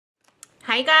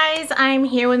Hi guys, I'm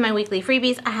here with my weekly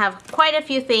freebies. I have quite a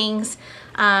few things,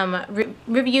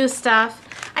 review stuff.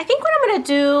 I think what I'm going to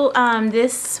do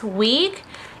this week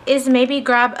is maybe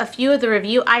grab a few of the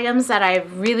review items that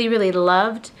I've really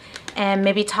loved and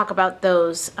maybe talk about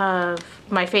those,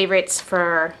 my favorites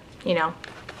for, you know,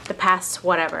 the past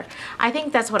whatever. I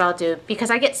think that's what I'll do because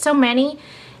I get so many,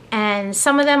 and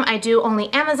some of them I do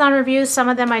only Amazon reviews, some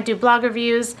of them I do blog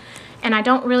reviews, and I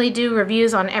don't really do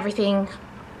reviews on everything,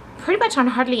 pretty much on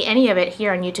hardly any of it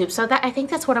here on YouTube. So that I think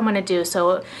that's what I'm going to do.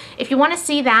 So if you want to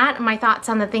see that, my thoughts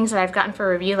on the things that I've gotten for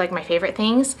review, like my favorite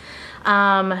things,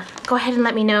 go ahead and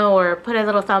let me know, or put a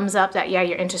little thumbs up that yeah,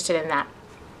 you're interested in that.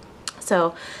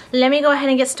 So let me go ahead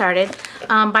and get started.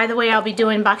 By the way, I'll be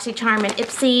doing BoxyCharm and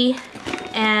Ipsy,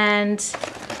 and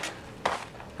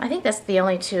I think that's the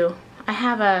only two. I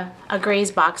have a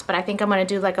Graze box, but I think I'm going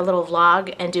to do like a little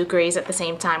vlog and do Graze at the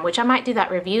same time, which I might do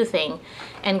that review thing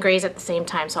and Graze at the same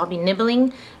time. So I'll be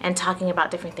nibbling and talking about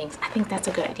different things. I think that's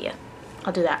a good idea.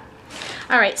 I'll do that.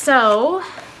 Alright, so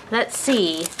let's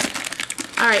see.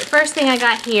 Alright, first thing I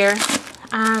got here,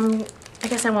 I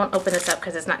guess I won't open this up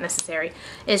because it's not necessary.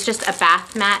 It's just a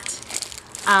bath mat.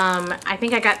 I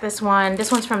think I got this one.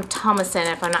 This one's from Thomason,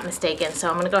 if I'm not mistaken. So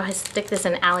I'm going to go ahead and stick this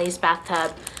in Allie's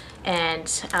bathtub and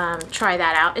try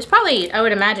that out. It's probably, I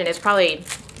would imagine it's probably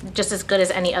just as good as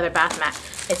any other bath mat.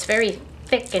 It's very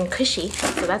thick and cushy,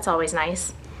 so that's always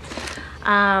nice.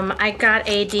 I got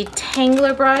a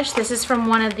detangler brush. This is from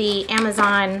one of the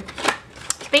Amazon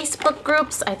Facebook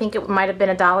groups. I think it might have been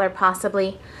 $1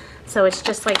 possibly. So it's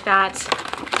just like that,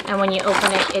 and when you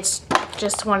open it, it's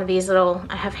just one of these little,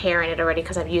 I have hair in it already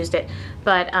because I've used it,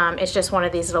 but it's just one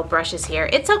of these little brushes here.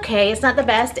 It's okay, it's not the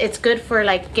best. It's good for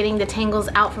like getting the tangles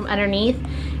out from underneath,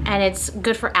 and it's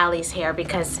good for Allie's hair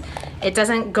because it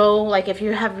doesn't go, like if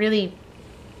you have really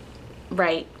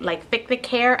like thick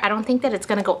hair, I don't think that it's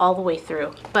gonna go all the way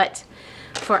through, but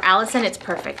for Allison it's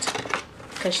perfect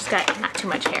because she's got not too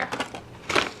much hair.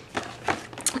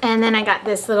 And then I got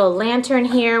this little lantern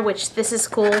here, which this is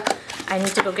cool. I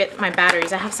need to go get my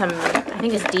batteries. I have some, I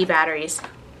think it's D batteries.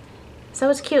 So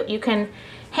it's cute. You can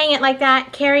hang it like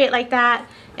that, carry it like that.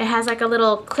 It has like a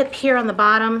little clip here on the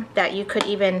bottom that you could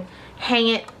even hang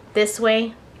it this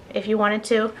way if you wanted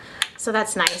to. So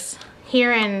that's nice.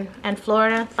 Here in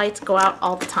Florida, lights go out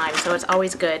all the time, so it's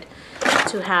always good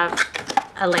to have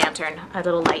a lantern, a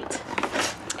little light.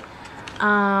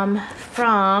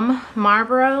 From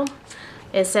Marlboro.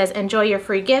 It says, enjoy your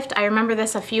free gift. I remember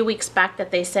this a few weeks back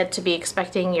that they said to be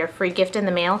expecting your free gift in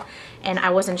the mail, and I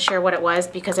wasn't sure what it was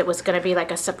because it was going to be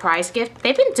like a surprise gift.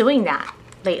 They've been doing that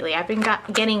lately. I've been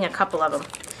getting a couple of them.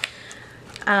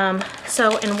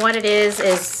 So, and what it is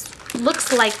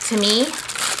looks like to me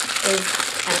is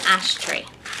an ashtray.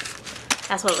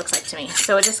 That's what it looks like to me.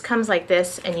 So it just comes like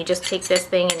this, and you just take this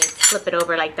thing and you flip it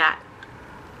over like that.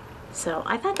 So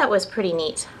I thought that was pretty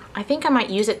neat. I think I might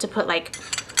use it to put like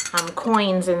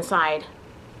coins inside,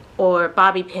 or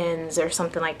bobby pins or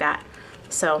something like that.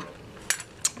 So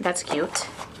that's cute.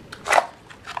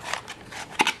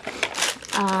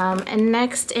 And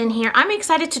next in here, I'm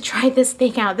excited to try this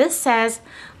thing out. This says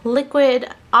liquid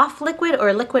off,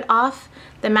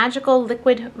 the magical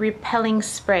liquid repelling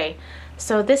spray.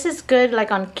 So this is good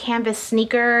like on canvas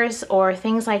sneakers or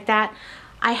things like that.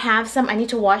 I have some. I need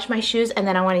to wash my shoes, and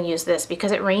then I want to use this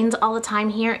because it rains all the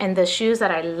time here, and the shoes that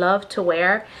I love to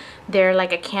wear, they're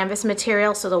like a canvas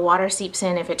material, so the water seeps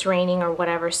in if it's raining or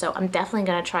whatever. So I'm definitely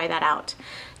going to try that out.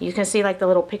 You can see like the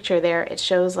little picture there. It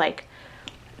shows like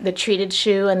the treated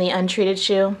shoe and the untreated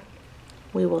shoe.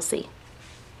 We will see.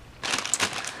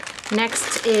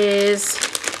 Next is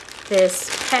this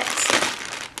pet,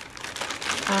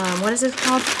 what is it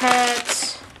called?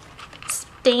 Pet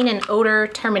Stain and Odor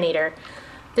Terminator.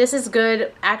 This is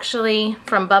good, actually,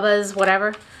 from Bubba's,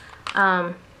 whatever.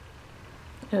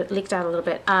 It leaked out a little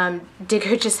bit.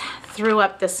 Digger just threw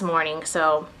up this morning,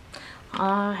 so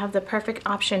I have the perfect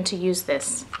option to use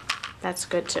this. That's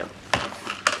good too.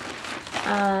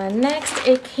 Next,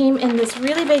 it came in this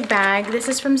really big bag. This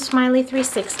is from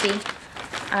Smiley360.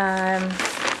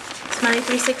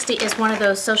 Smiley360 is one of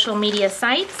those social media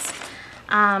sites.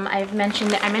 I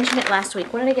mentioned it last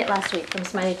week. What did I get last week from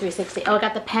Smiley360? Oh, I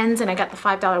got the pens and I got the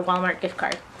 $5 Walmart gift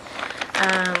card.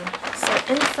 So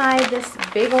inside this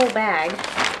big old bag,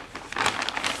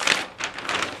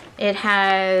 it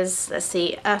has, let's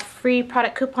see, a free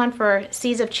product coupon for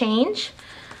Seas of Change.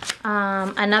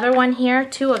 Another one here,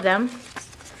 2 of them.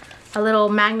 A little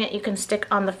magnet you can stick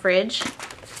on the fridge.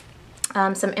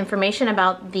 Some information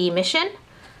about the mission.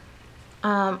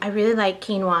 I really like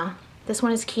quinoa. This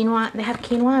one is quinoa. They have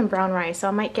quinoa and brown rice, so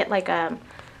I might get like a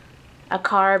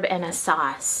carb and a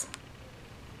sauce.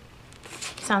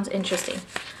 sounds interesting.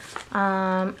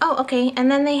 Oh, okay,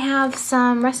 and then they have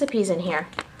some recipes in here.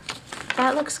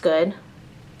 That looks good.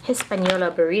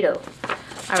 Hispaniola burrito.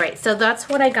 All right, so that's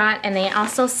what I got, and they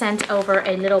also sent over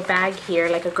a little bag here,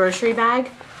 like a grocery bag,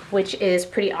 which is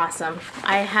pretty awesome.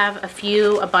 I have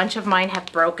a bunch of mine have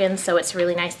broken, so it's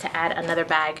really nice to add another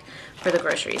bag for the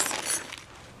groceries.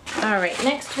 All right,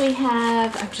 next we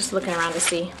have, I'm just looking around to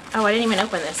see. Oh, I didn't even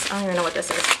open this. I don't even know what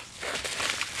this is.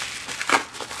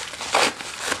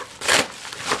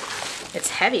 It's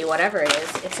heavy, whatever it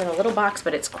is. It's in a little box,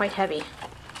 but it's quite heavy.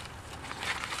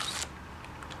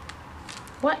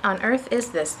 What on earth is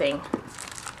this thing?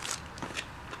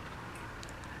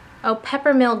 Oh,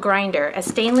 pepper mill grinder, a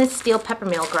stainless steel pepper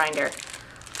mill grinder.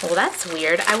 Well, that's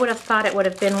weird. I would have thought it would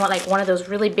have been like one of those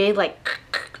really big, like,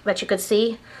 that you could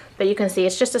see. But you can see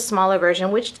it's just a smaller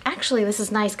version, which actually this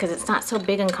is nice because it's not so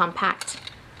big and compact.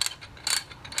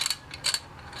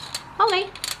 Okay.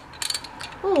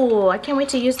 Ooh, I can't wait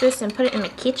to use this and put it in the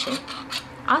kitchen.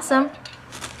 Awesome.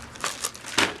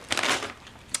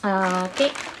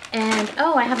 Okay. And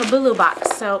oh, I have a Bulu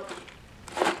box, so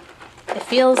it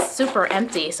feels super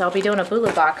empty, so I'll be doing a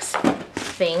Bulu box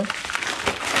thing.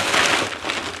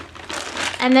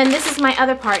 And then this is my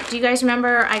other part. Do you guys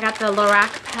remember I got the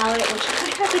Lorac palette, which I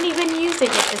haven't even used it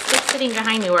yet. It's just sitting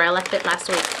behind me where I left it last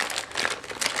week.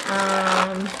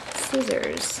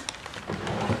 Scissors.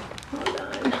 Hold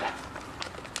on.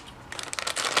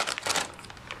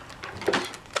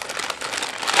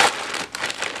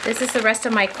 This is the rest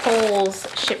of my Kohl's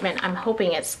shipment. I'm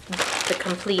hoping it's the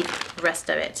complete rest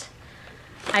of it.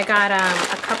 I got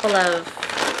a couple of,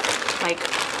 like,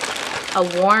 a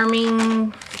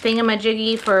warming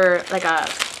thingamajiggy for, like, a,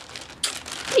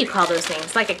 what do you call those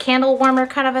things? Like a candle warmer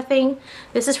kind of a thing.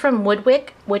 This is from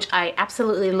Woodwick, which I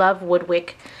absolutely love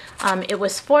Woodwick. It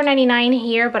was $4.99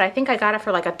 here, but I think I got it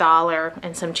for like $1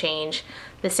 and some change.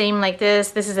 The same like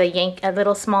this. This is a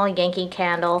little small Yankee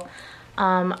candle.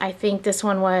 I think this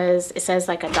one was, it says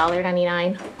like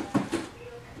 $1.99.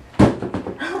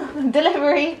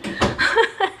 Delivery.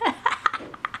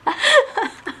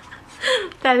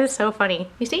 That is so funny.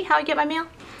 You see how I get my mail?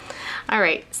 All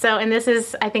right, so, and this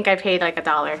is, I think I paid like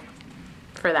 $1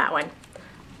 for that one.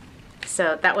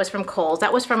 So that was from Kohl's.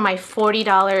 That was from my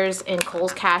 $40 in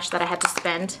Kohl's cash that I had to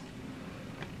spend.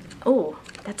 Oh,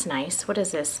 that's nice. What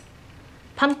is this?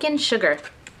 Pumpkin sugar.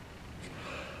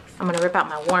 I'm gonna rip out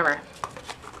my warmer.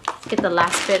 Get the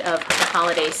last bit of the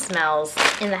holiday smells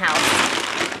in the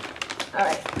house. All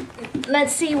right,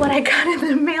 let's see what I got in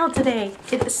the mail today.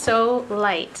 It is so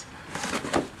light.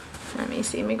 Let me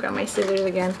see, let me grab my scissors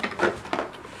again.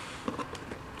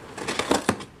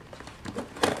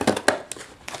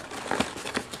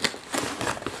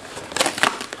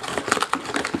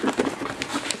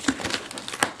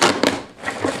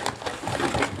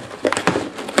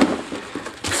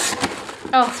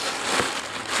 Oh,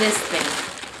 this thing.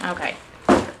 Okay.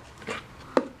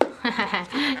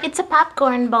 It's a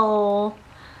popcorn bowl.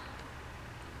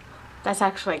 That's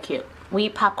actually cute. We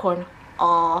eat popcorn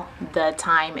all the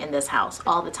time in this house,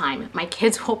 all the time. My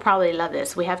kids will probably love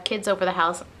this. We have kids over the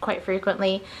house quite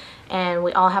frequently, and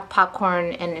we all have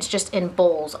popcorn, and it's just in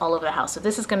bowls all over the house. So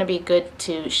this is going to be good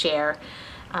to share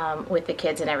with the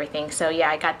kids and everything. So yeah,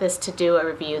 I got this to do a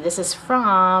review. This is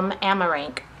from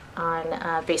Amarank on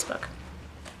Facebook.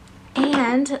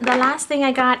 And the last thing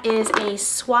I got is a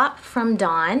swap from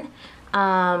Dawn.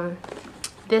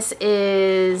 This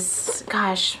is,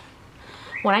 gosh,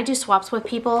 when I do swaps with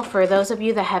people, for those of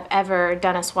you that have ever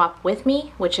done a swap with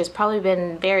me, which has probably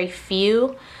been very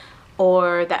few,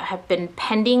 or that have been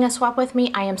pending a swap with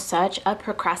me, I am such a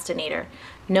procrastinator.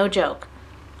 No joke.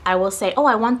 I will say, oh,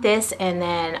 I want this, and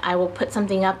then I will put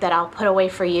something up that I'll put away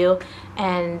for you,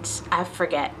 and I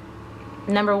forget.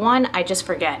 Number one, I just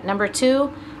forget. Number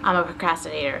two, I'm a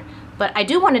procrastinator. But I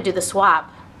do want to do the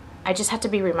swap. I just have to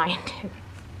be reminded.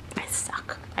 I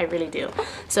suck. I really do.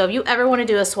 So if you ever want to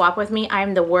do a swap with me,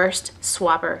 I'm the worst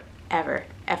swapper ever.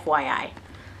 FYI.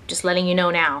 Just letting you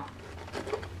know now.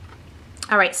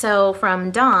 Alright, so from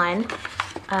Dawn,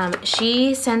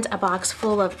 she sent a box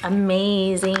full of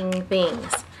amazing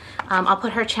things. I'll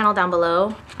put her channel down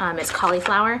below. It's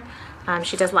Cauliflower.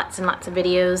 She does lots and lots of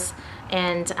videos.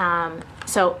 And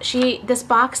so this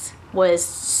box was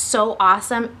so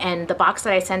awesome, and the box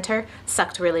that I sent her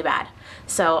sucked really bad.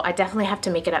 So I definitely have to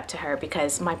make it up to her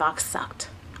because my box sucked.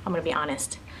 I'm gonna be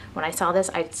honest. When I saw this,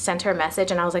 I sent her a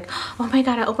message and I was like, oh my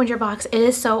God, I opened your box. It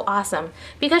is so awesome.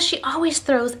 Because she always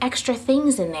throws extra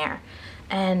things in there.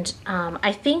 And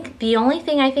I think the only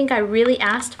thing I think I really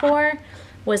asked for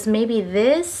was maybe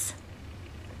this.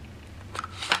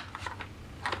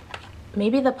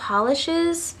 Maybe the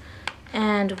polishes.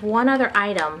 and one other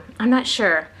item. I'm not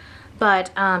sure,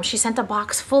 but she sent a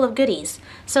box full of goodies.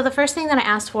 So the first thing that I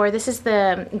asked for, this is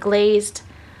the glazed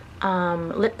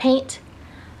lip paint,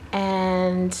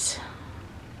 and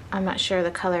I'm not sure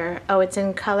the color. Oh, it's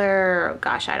in color,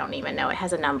 gosh, I don't even know. It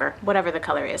has a number, whatever the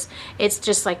color is. It's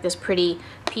just like this pretty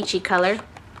peachy color,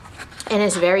 and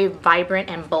it's very vibrant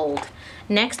and bold.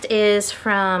 Next is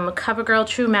from CoverGirl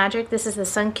True Magic. This is the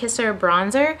Sun Kisser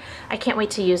bronzer. I can't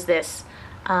wait to use this.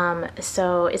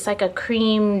 So it's like a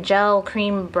gel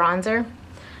cream bronzer.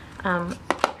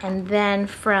 And then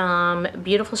from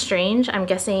Beautiful Strange, I'm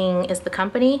guessing is the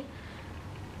company.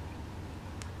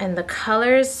 And the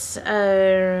colors,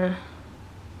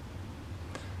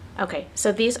 okay,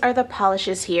 so these are the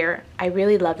polishes here. I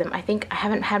really love them. I think I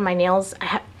haven't had my nails,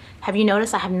 have you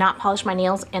noticed I have not polished my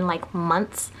nails in like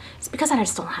months? It's because I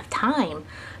just don't have time,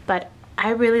 but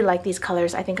I really like these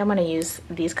colors. I think I'm gonna use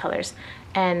these colors.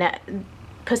 And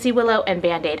Pussy Willow and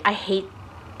Band-Aid. I hate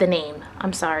the name,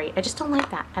 I'm sorry. I just don't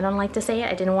like that. I don't like to say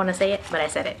it. I didn't want to say it, but I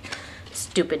said it.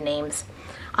 Stupid names.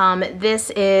 This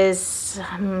is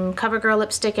CoverGirl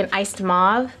lipstick in Iced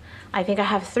Mauve. I think I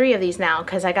have 3 of these now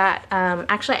because I got,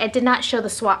 actually I did not show the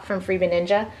swap from Freebie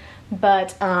Ninja,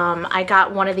 but I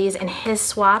got one of these in his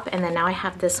swap, and then now I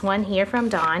have this one here from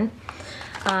Dawn.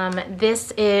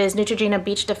 This is Neutrogena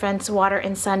Beach Defense Water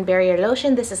and Sun Barrier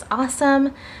Lotion. This is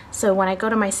awesome. So when I go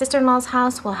to my sister-in-law's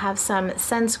house, we'll have some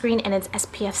sunscreen, and it's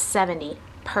SPF 70.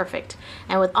 Perfect.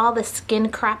 And with all the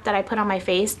skin crap that I put on my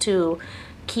face to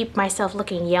keep myself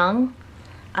looking young,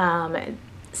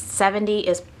 70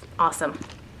 is awesome.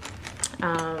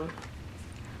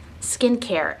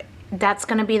 Skincare, that's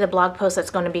going to be the blog post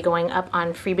that's going to be going up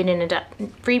on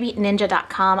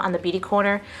freebieninja.com on the beauty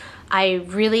corner. I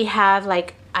really have,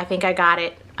 like, I think I got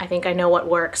it. I think I know what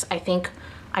works. I think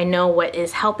I know what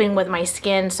is helping with my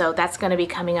skin, so that's going to be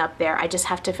coming up there. I just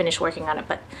have to finish working on it,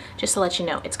 but just to let you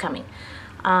know, it's coming.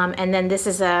 And then this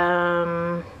is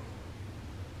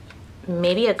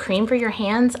maybe a cream for your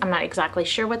hands. I'm not exactly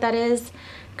sure what that is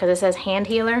because it says hand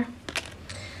healer.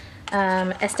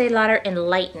 Estee Lauder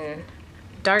Enlighten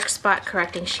dark spot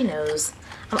correcting. She knows.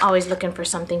 I'm always looking for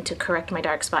something to correct my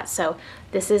dark spots. So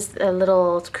this is a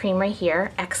little cream right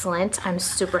here. Excellent. I'm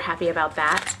super happy about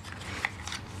that.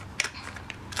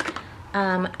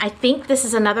 I think this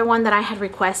is another one that I had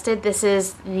requested. This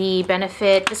is the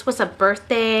Benefit. This was a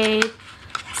birthday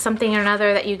something or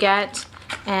another that you get.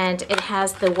 And it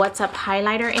has the What's Up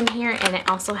highlighter in here. And it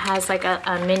also has like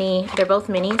a mini, they're both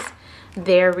minis.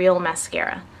 They're real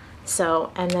mascara.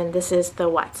 So, and then this is the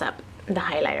What's Up, the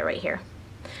highlighter right here.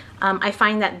 I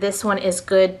find that this one is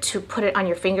good to put it on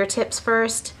your fingertips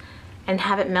first and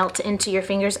have it melt into your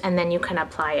fingers, and then you can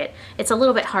apply it. It's a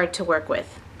little bit hard to work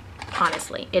with,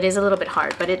 honestly. It is a little bit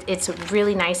hard, but it's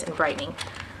really nice and brightening.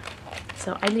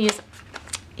 So I use,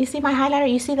 you see my highlighter?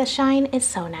 You see the shine? It's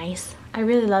so nice. I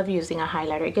really love using a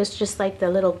highlighter. It gives just like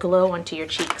the little glow onto your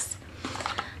cheeks.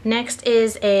 Next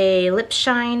is a lip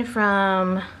shine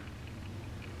from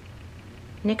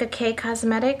Nicka K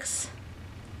Cosmetics.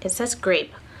 It says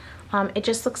grape. It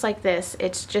just looks like this.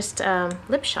 It's just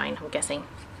lip shine, I'm guessing.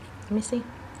 Let me see.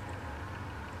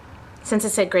 Since it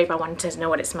said grape, I wanted to know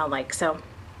what it smelled like. So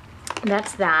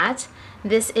that's that.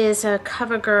 This is a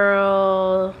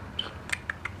CoverGirl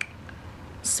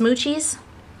Smoochies.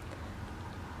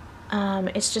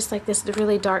 It's just like this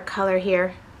really dark color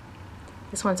here.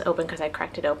 This one's open because I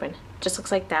cracked it open. Just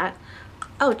looks like that.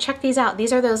 Oh, check these out.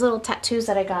 These are those little tattoos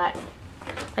that I got.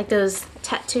 Like those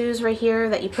tattoos right here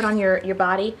that you put on your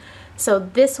body. So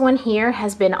this one here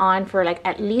has been on for like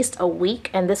at least a week,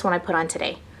 and this one I put on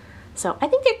today. So I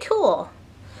think they're cool.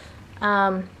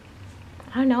 I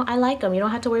don't know, I like them. You don't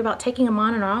have to worry about taking them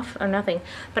on and off or nothing.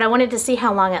 But I wanted to see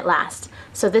how long it lasts.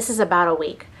 So this is about a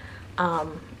week.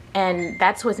 And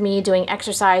that's with me doing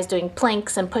exercise, doing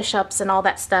planks and push-ups and all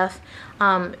that stuff.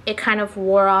 It kind of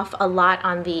wore off a lot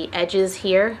on the edges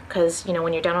here because, you know,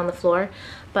 when you're down on the floor.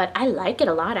 But I like it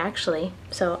a lot, actually.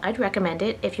 So I'd recommend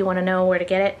it if you want to know where to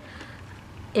get it.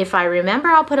 If I remember,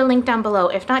 I'll put a link down below.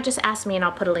 If not, just ask me and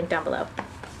I'll put a link down below.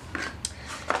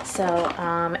 So,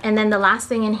 and then the last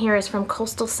thing in here is from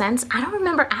Coastal Scents. I don't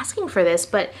remember asking for this,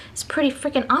 but it's pretty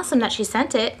freaking awesome that she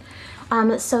sent it.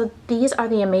 So these are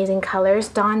the amazing colors.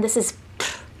 Dawn, this is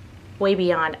way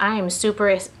beyond. I am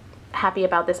super happy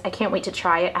about this. I can't wait to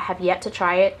try it. I have yet to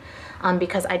try it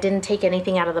because I didn't take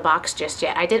anything out of the box just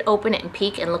yet. I did open it and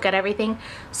peek and look at everything.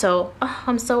 So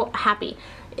I'm so happy.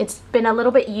 It's been a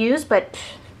little bit used, but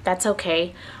that's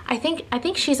okay. I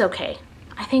think she's okay.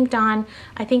 I think Dawn,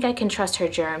 I think I can trust her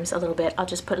germs a little bit. I'll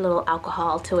just put a little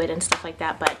alcohol to it and stuff like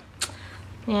that, but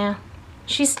yeah,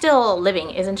 she's still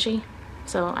living, isn't she?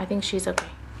 So I think she's okay.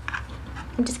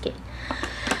 I'm just kidding.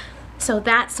 So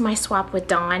that's my swap with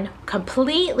Dawn.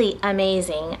 Completely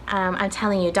amazing. I'm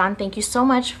telling you, Dawn, thank you so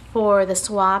much for the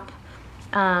swap.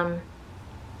 I'm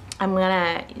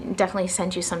gonna definitely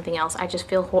send you something else. I just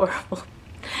feel horrible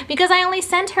because I only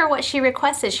sent her what she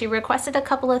requested. She requested a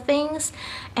couple of things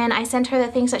and I sent her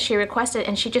the things that she requested,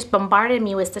 and she just bombarded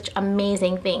me with such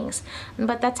amazing things.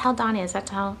 But that's how Dawn is.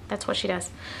 That's what she does.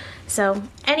 So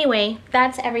anyway,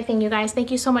 that's everything, you guys.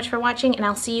 Thank you so much for watching, and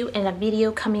I'll see you in a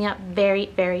video coming up very,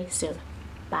 very soon.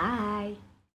 Bye.